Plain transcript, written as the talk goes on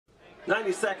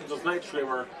90 Seconds with Night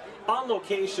Streamer on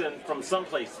location from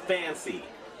someplace fancy.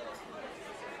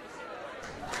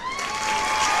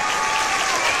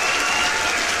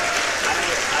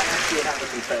 I actually have a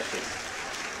confession.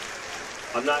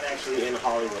 I'm not actually in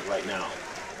Hollywood right now.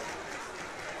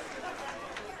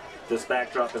 This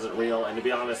backdrop isn't real, and to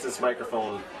be honest, this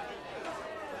microphone,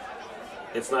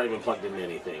 it's not even plugged into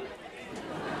anything.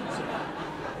 So,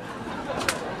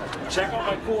 check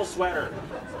out my cool sweater.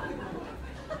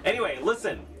 Anyway,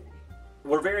 listen,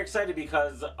 we're very excited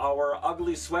because our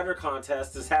ugly sweater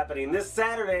contest is happening this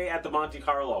Saturday at the Monte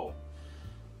Carlo.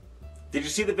 Did you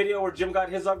see the video where Jim got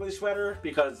his ugly sweater?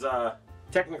 Because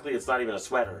technically it's not even a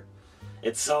sweater.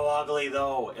 It's so ugly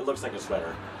though, it looks like a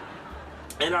sweater.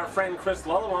 And our friend Chris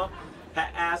Lullama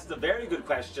asked a very good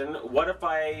question. What if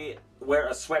I wear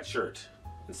a sweatshirt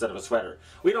instead of a sweater?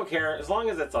 We don't care, as long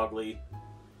as it's ugly.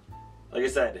 Like I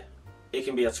said, it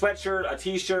can be a sweatshirt, a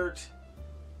t-shirt,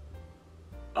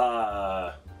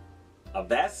 a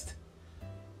vest.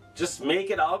 Just make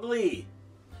it ugly.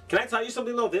 Can I tell you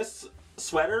something though? This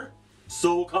sweater,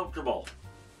 so comfortable.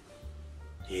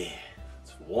 Yeah,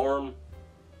 it's warm,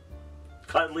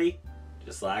 cuddly,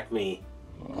 just like me.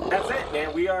 That's it,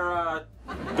 man. We are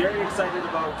very excited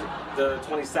about the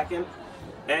 22nd,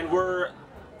 and we're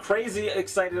crazy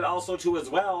excited also too as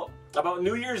well about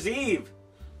New Year's Eve.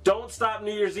 Don't Stop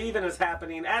New Year's Eve is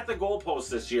happening at the Goalpost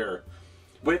this year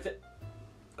with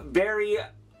very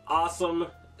awesome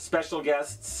special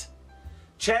guests,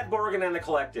 Chad Borgen and the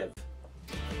Collective.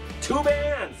 2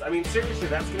 bands! I mean, seriously,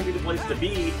 that's going to be the place to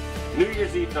be New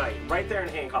Year's Eve night, right there in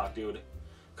Hancock, dude.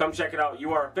 Come check it out.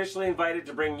 You are officially invited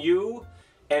to bring you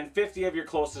and 50 of your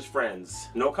closest friends.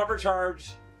 No cover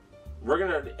charge. We're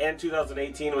going to end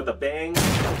 2018 with a bang,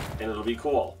 and it'll be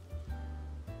cool.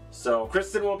 So,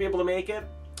 Kristen won't be able to make it,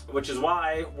 which is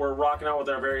why we're rocking out with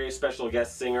our very special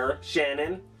guest singer,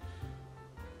 Shannon.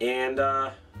 And,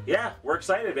 yeah, we're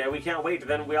excited, man. We can't wait.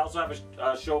 Then we also have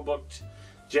a show booked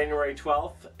January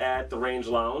 12th at the Range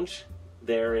Lounge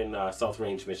there in South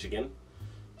Range, Michigan.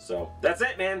 So, that's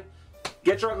it, man.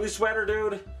 Get your ugly sweater,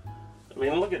 dude. I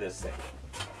mean, look at this thing.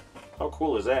 How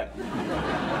cool is that?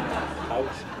 Ouch.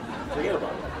 Forget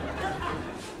about it.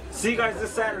 See you guys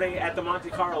this Saturday at the Monte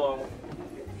Carlo.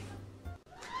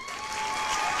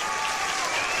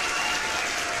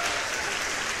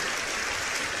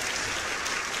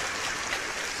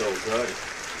 So good.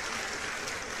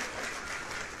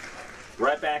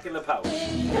 Right back in the pouch.